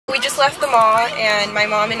just left the mall, and my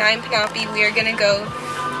mom and I and Penelope, we are gonna go.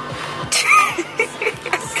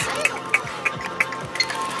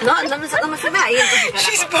 No me filme ahí.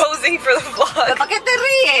 She's posing for the vlog. ¿Para qué te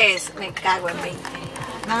ríes? Me cago en 20.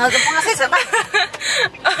 No te pongas eso, ma.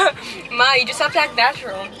 Ma, you just have to act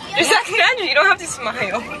natural. Just act natural, you don't have to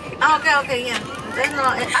smile. Ah, okay, yeah. Entonces no,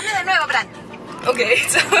 hazme de nuevo, Bramty. Okay,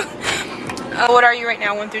 so what are you right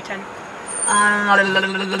now, 1 through 10?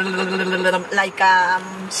 Like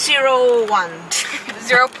 0.1.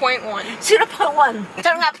 0.1. 0.1.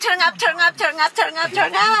 Turn up, turn up, turn up, turn up, turn up,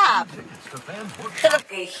 turn up.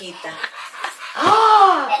 Hijita.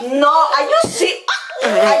 Oh, no, are you serious?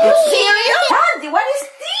 Bramty, what is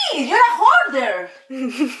this? You're a hoarder.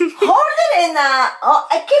 Hoarder and oh,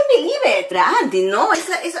 I can't believe it. Bramty, no,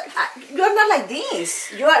 you're not like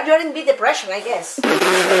this. You're in big depression, I guess.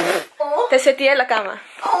 Oh. Te sentí en la cama.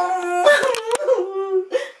 Oh.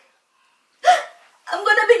 I'm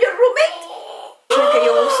gonna be your roommate. Porque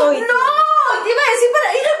yo uso y no, te iba a decir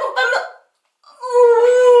para ir a comprarlo.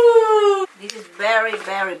 This is very,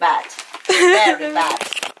 very bad. Very bad.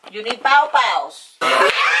 You need pow-pows.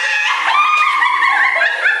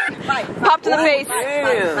 Popped in the face.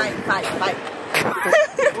 Fight.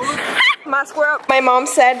 Ma, square up. My mom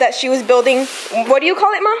said that she was building, what do you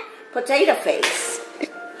call it, Ma? Potato face.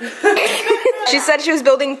 She said she was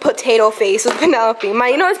building potato face with Penelope. Ma,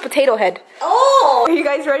 you know it's potato head. Oh! Are you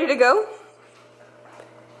guys ready to go?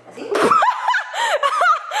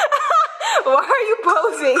 Why are you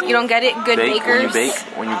posing? You don't get it? Good bakers.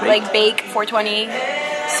 When you bake? Like bake, 420,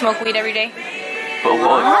 smoke weed every day. Oh,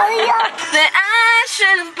 boy. That I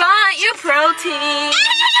should have bought you protein.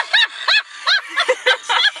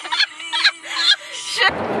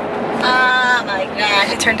 Oh my gosh.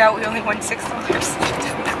 It turned out we only won $6.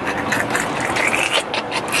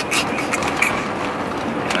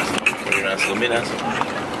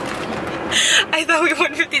 I thought we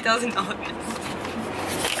won $50,000.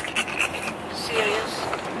 Serious?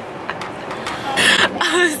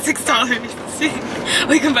 $6.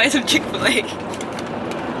 We can buy some Chick-fil-A.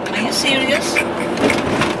 Are you serious?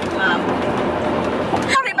 Wow.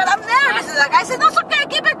 Sorry, but I'm nervous. The guy said, no, it's okay,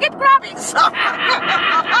 keep grabbing. So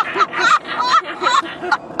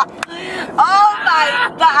oh my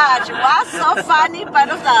gosh, was so funny part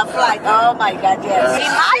of the flight. Oh my god, yes.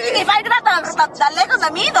 Imagine if I grab the leg of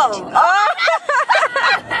the middle. Oh,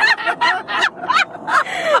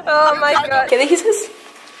 Oh my god. ¿Qué dices?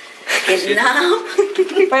 now?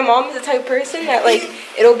 My mom is the type of person that like,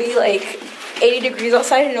 it'll be like 80 degrees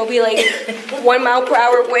outside and it'll be like 1 mile per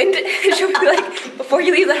hour wind. She'll be like, before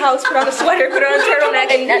you leave the house, put on a sweater, put on a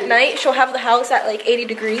turtleneck. And at night, she'll have the house at like 80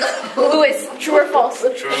 degrees. Louis, true or false?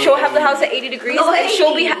 True. She'll have the house at 80 degrees No, and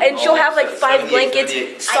she'll have like 5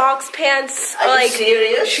 blankets, socks, pants. Are like, you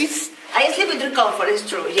serious? She's... I sleep with 3 comfort, it's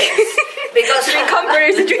true, yes. Because 3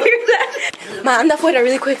 comforters, did you hear that? Ma, anda afuera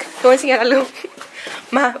really quick. Te voy a enseñar algo.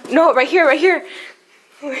 Ma, no, right here, right here.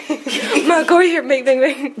 Ma, go right here, bang, bang,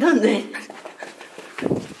 bang. ¿Dónde?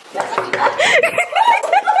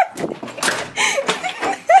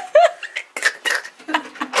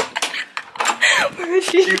 Where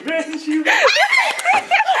is she?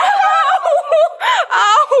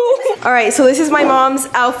 Ow! Alright, so this is my mom's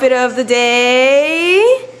outfit of the day.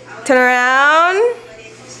 Turn around.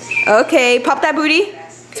 Okay, pop that booty.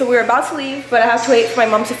 So we're about to leave, but I have to wait for my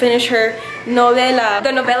mom to finish her novela.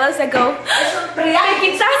 The novelas that go, ¡Me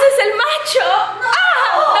quitaste el macho!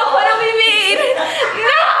 ¡Ah! ¡No puedo vivir!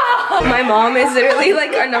 ¡No! My mom is literally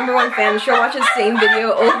like our #1 fan. She'll watch the same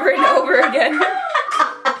video over and over again.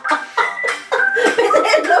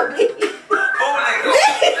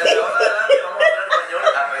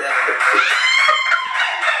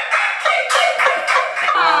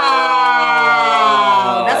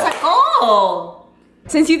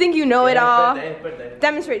 Since you think you know it all,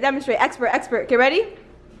 demonstrate, expert, get ready?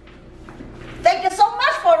 Thank you so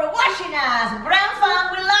much for watching us. Brown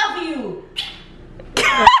fam, we love you.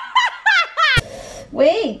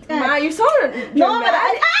 Wait. Ma, you're so dramatic. No, but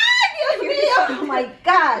oh my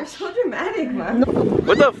gosh. You're so dramatic, Ma.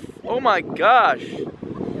 What the oh my gosh.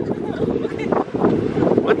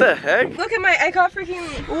 What the heck? Look at I got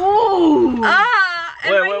freaking... Ooh. Ah,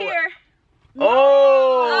 and Wait. here.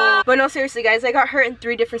 Oh. But no, seriously, guys, I got hurt in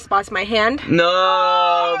 3 different spots. My hand.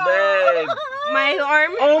 No, babe. My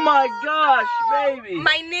arm. Oh my gosh, baby.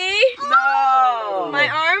 My knee. No. My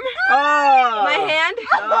arm. Oh. My hand.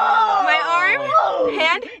 No. My arm.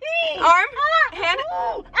 Hand. Arm. Hand.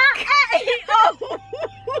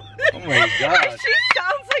 Oh my gosh. She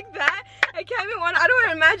sounds like that. I can't even I don't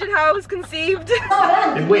even imagine how I was conceived.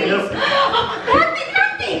 Wait, no.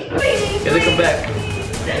 Nothing. Please. Come back.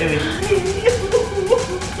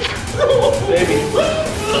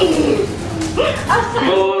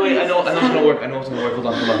 Wait, I know it's gonna work. Hold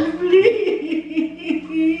on.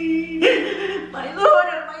 My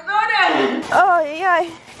daughter. Oh, yeah.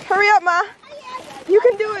 Hurry up, Ma. You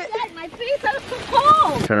can do it. My feet are so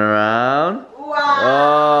cold. Turn around. Wow.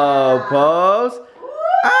 Oh, pose.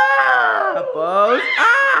 Pose.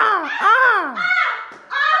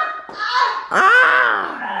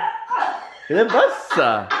 ¿Qué le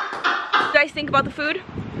pasa? What do you guys think about the food?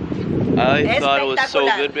 I thought it was so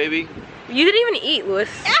good, baby. You didn't even eat, Louis.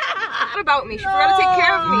 What about me? She forgot to take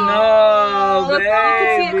care of me. No, Look, you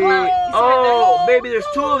can see it close. Oh, baby, there's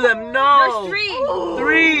 2 of them. No. There's 3.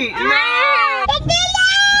 3. No.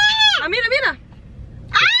 Mira.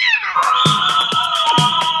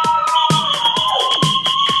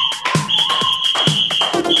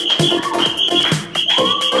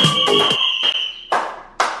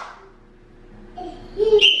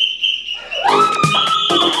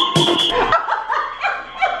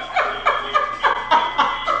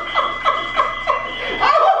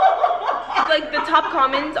 Like the top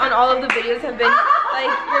comments on all of the videos have been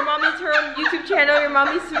like, your mommy's her own YouTube channel, your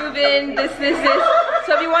mommy's moving, this.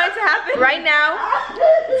 So if you want it to happen right now,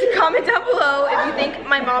 to comment down below if you think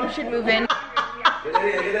my mom should move in.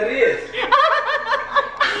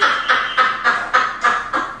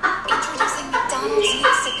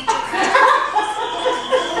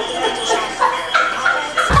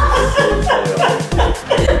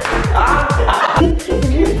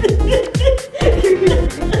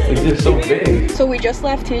 They're so big. So we just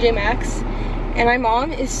left TJ Maxx, and my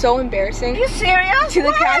mom is so embarrassing. Are you serious? To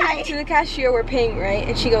the cashier we're paying, right?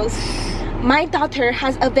 And she goes, my daughter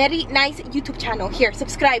has a very nice YouTube channel. Here,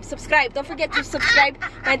 subscribe. Don't forget to subscribe.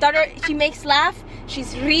 My daughter, she makes laugh.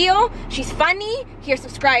 She's real. She's funny. Here,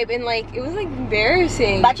 subscribe. And like, it was like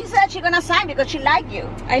embarrassing. But she said she's gonna sign because she liked you.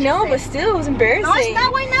 I know, but still, it was embarrassing. No, it's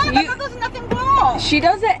not. Why not? There's nothing wrong. She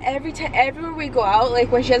does it every time, everywhere we go out. Like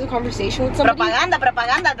when she has a conversation with somebody.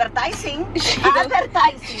 Propaganda, advertising. She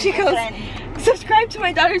goes, subscribe to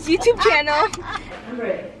my daughter's YouTube channel. I'm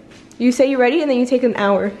ready. You say you're ready and then you take an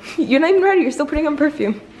hour. You're not even ready, you're still putting on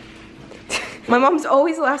perfume. My mom's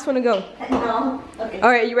always the last one to go. No. Okay.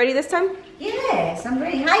 Alright, you ready this time? Yes, I'm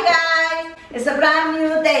ready. Hi guys, it's a brand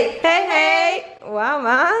new day. Hey! Wow,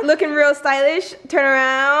 Ma. Looking real stylish. Turn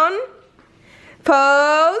around.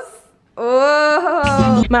 Pose.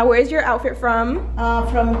 Whoa. Ma, where's your outfit from?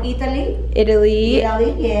 From Italy. Italy.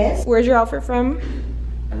 Yes. Where's your outfit from?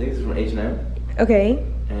 I think this is from H&M. Okay.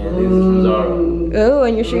 And this is from Zara. Oh,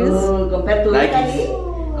 and your shoes? Compared to Nikes. Italy.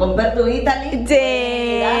 Compared to Italy.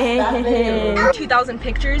 Dang. 2,000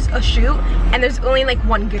 pictures, a shoot, and there's only like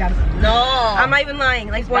one good out of it. No. I'm not even lying,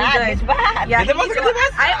 like one good. It's bad. Yeah, Get the bus, get the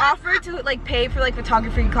bus. I offered to like pay for like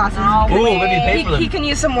photography classes. Ooh, let me pay for them. He can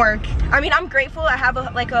use some work. I mean, I'm grateful I have an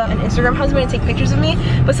Instagram husband to take pictures of me,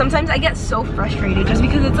 but sometimes I get so frustrated just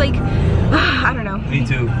because it's like, I don't know. Me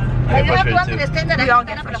too. I have to understand that We all I'm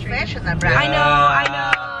get a frustrated. professional, bro. I know.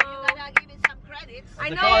 You gotta give me some credits. I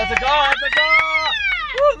know. It's a goal.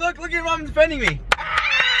 Woo, look at your mom defending me.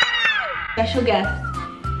 Special guest,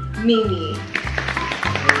 Mimi.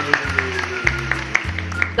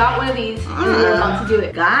 Got one of these, and we're about to do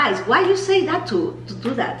it. Guys, why you say that to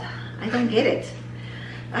do that? I don't get it.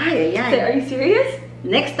 Ay, ay, ay. Are you serious?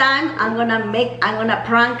 Next time I'm gonna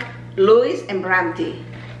prank Louis and Bramty.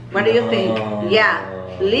 What do you think? Yeah.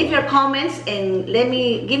 Leave your comments and give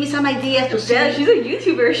me some ideas to see. Yeah, she's a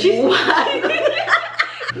YouTuber. She's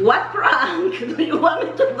What prank do you want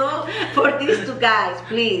me to do for these 2 guys,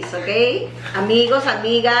 please, okay? Amigos,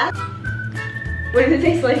 amigas. What does it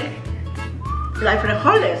taste like? Like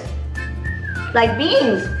frijoles. Like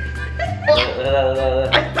beans.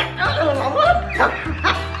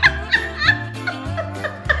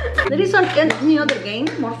 There is any other game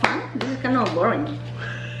more fun? This is kind of boring.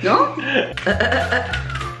 No?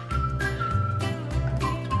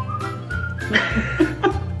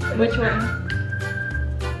 Which one?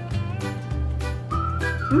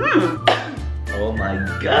 Oh my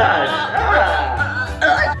gosh.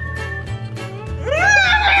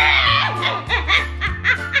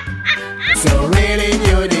 So really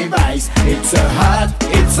new device. It's a hot,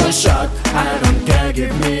 it's a shot. I don't care,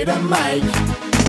 give me the mic.